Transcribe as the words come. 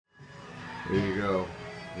Here you go.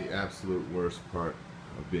 The absolute worst part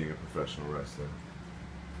of being a professional wrestler.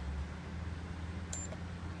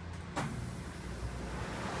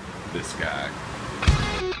 This guy.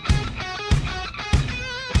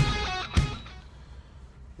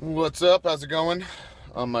 What's up? How's it going?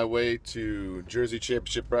 On my way to Jersey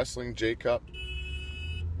Championship Wrestling, J-Cup.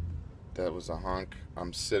 That was a honk.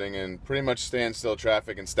 I'm sitting in pretty much standstill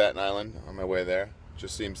traffic in Staten Island on my way there.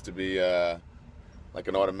 Just seems to be like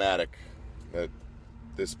an automatic that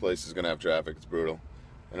this place is going to have traffic. It's brutal.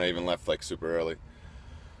 And I even left like super early.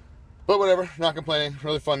 But whatever, not complaining.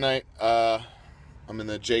 Really fun night. I'm in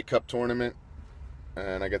the J-Cup tournament,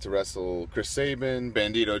 and I get to wrestle Chris Sabin,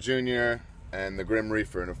 Bandito Jr., and the Grim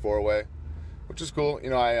Reaper in a four-way, which is cool. You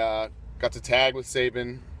know, I got to tag with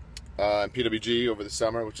Sabin and PWG over the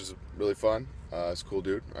summer, which is really fun. He's a cool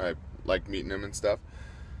dude. I like meeting him and stuff.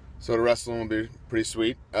 So to wrestle him will be pretty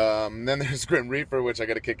sweet. Then there's Grim Reaper, which I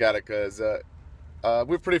got a kick out of because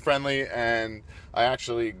we're pretty friendly, and I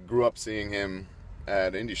actually grew up seeing him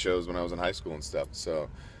at indie shows when I was in high school and stuff.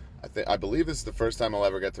 So I believe this is the first time I'll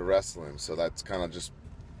ever get to wrestle him. So that's kind of just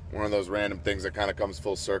one of those random things that kind of comes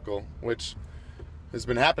full circle, which has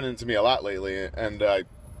been happening to me a lot lately, and I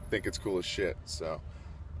think it's cool as shit. So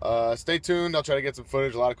stay tuned. I'll try to get some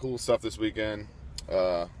footage. A lot of cool stuff this weekend.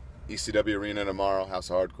 ECW Arena tomorrow,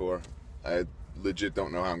 House of Hardcore. I legit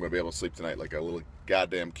don't know how I'm going to be able to sleep tonight like a little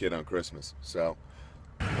goddamn kid on Christmas. So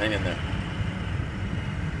hang in there.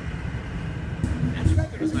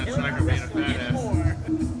 Isn't that striker being a fat ass?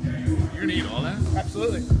 You're gonna eat all that?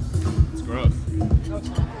 Absolutely. It's gross. No, it's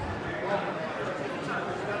not.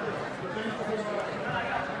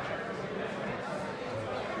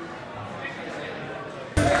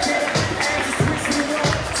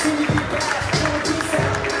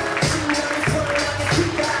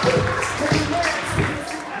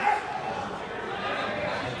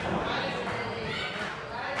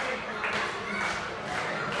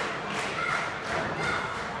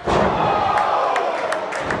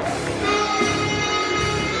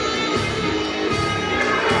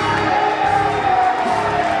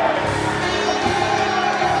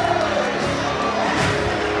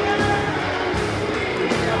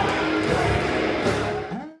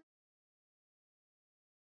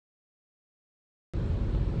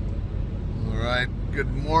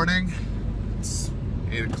 Good morning. It's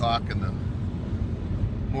 8 o'clock in the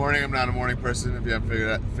morning. I'm not a morning person if you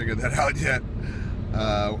haven't figured that out yet.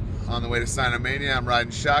 On the way to Sinomania, I'm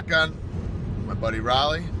riding shotgun with my buddy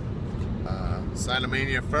Raleigh.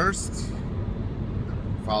 Sinomania first,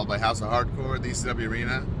 followed by House of Hardcore, the ECW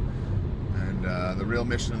Arena. And the real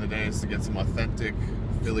mission of the day is to get some authentic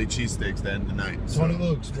Philly cheesesteaks to end the night. Tony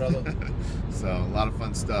Luke's, brother. So a lot of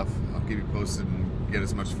fun stuff. I'll keep you posted and get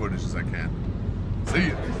as much footage as I can. See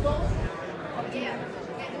ya.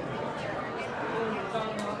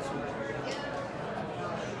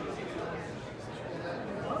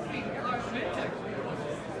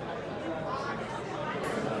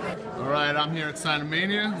 All right, I'm here at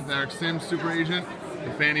Sinomania with Eric Sims, Super Agent,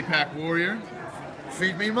 the Fanny Pack Warrior.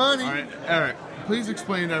 Feed me money. All right, Eric, please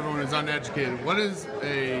explain to everyone who's uneducated, what does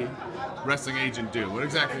a wrestling agent do? What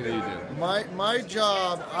exactly do you do? My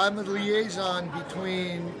job, I'm the liaison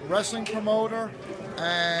between wrestling promoter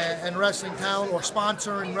and wrestling talent, or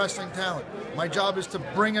sponsor and wrestling talent. My job is to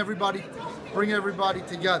bring everybody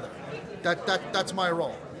together. That's my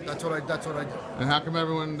role. That's what I do. And how come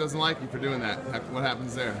everyone doesn't like you for doing that? What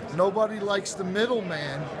happens there? Nobody likes the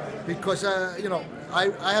middleman because you know, I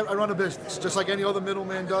run a business just like any other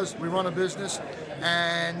middleman does. We run a business,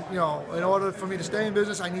 and you know, in order for me to stay in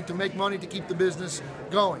business, I need to make money to keep the business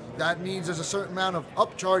going. That means there's a certain amount of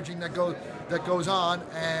upcharging that goes on,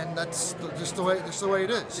 and that's just the way it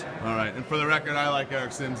is. All right. And for the record, I like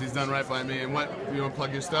Eric Sims. He's done right by me. And what, you want to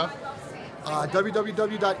plug your stuff?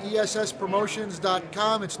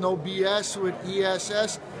 www.esspromotions.com. It's no BS with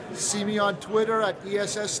ESS. See me on Twitter at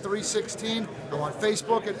ESS316. I'm on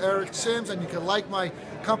Facebook at Eric Sims, and you can like my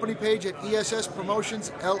company page at ESS Promotions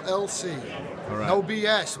LLC. All right. No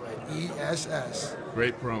BS with ESS.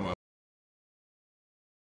 Great promo.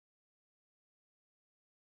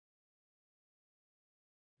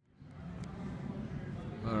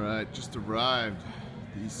 All right, just arrived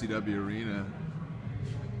at the ECW Arena.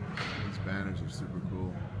 These banners are super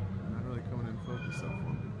cool. They're not really coming in focus up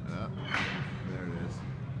for me. There it is.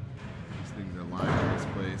 These things are lined in this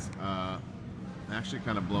place. I'm actually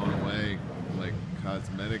kind of blown away, like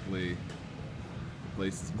cosmetically. The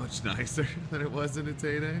place is much nicer than it was in its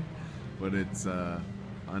heyday, but it's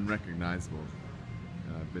unrecognizable.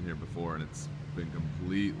 I've been here before and it's been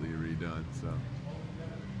completely redone, so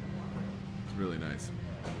it's really nice.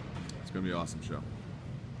 It's gonna be an awesome show.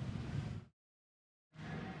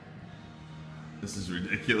 This is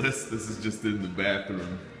ridiculous. This is just in the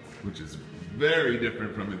bathroom, which is very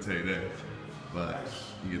different from its heyday. But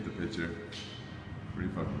you get the picture. Pretty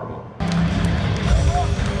fucking cool.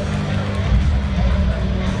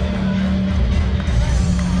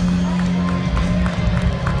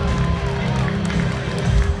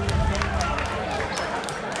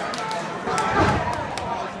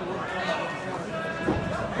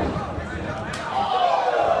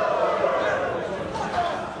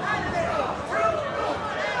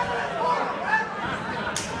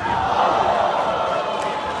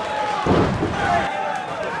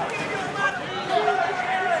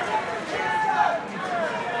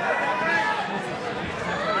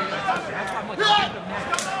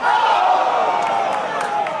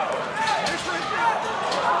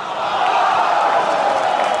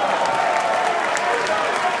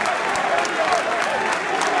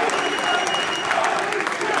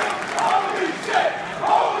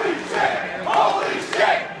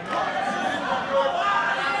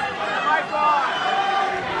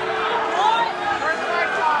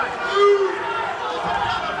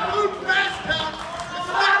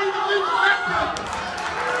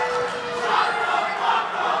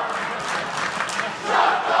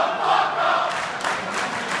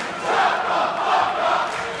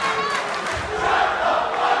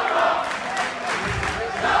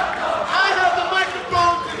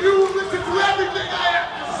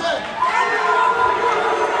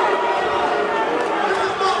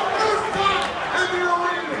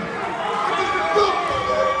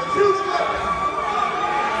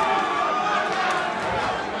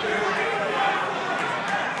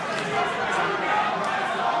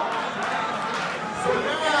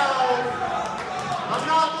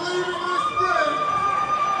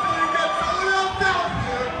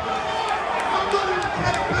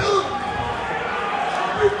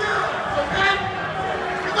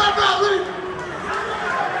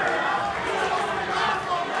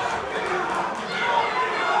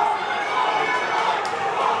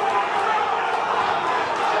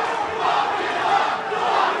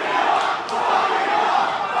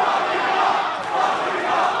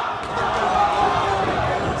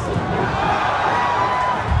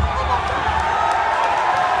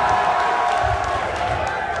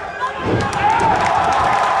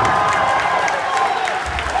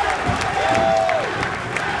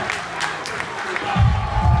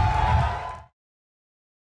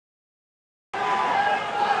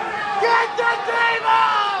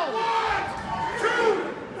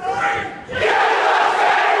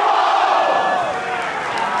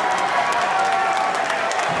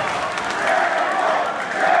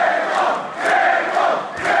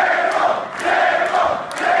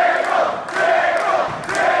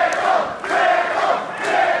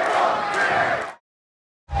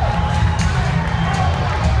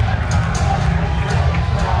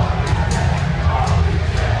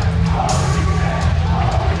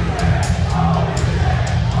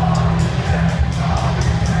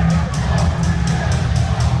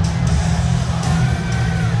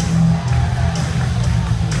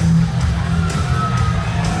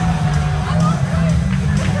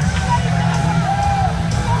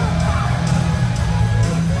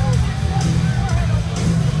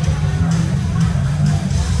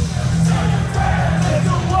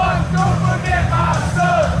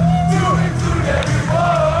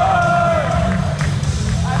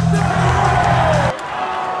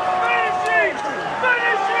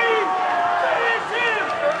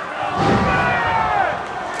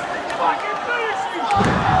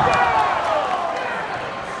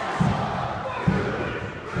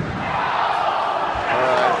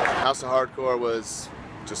 House of Hardcore was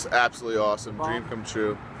just absolutely awesome, dream come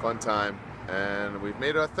true, fun time, and we've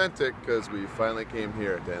made it authentic because we finally came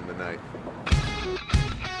here at the end of the night.